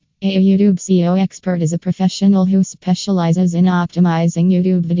A YouTube SEO expert is a professional who specializes in optimizing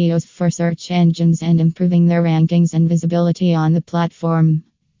YouTube videos for search engines and improving their rankings and visibility on the platform.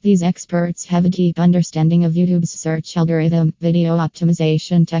 These experts have a deep understanding of YouTube's search algorithm, video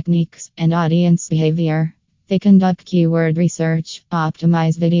optimization techniques, and audience behavior. They conduct keyword research,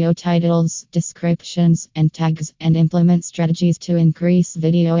 optimize video titles, descriptions, and tags, and implement strategies to increase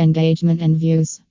video engagement and views.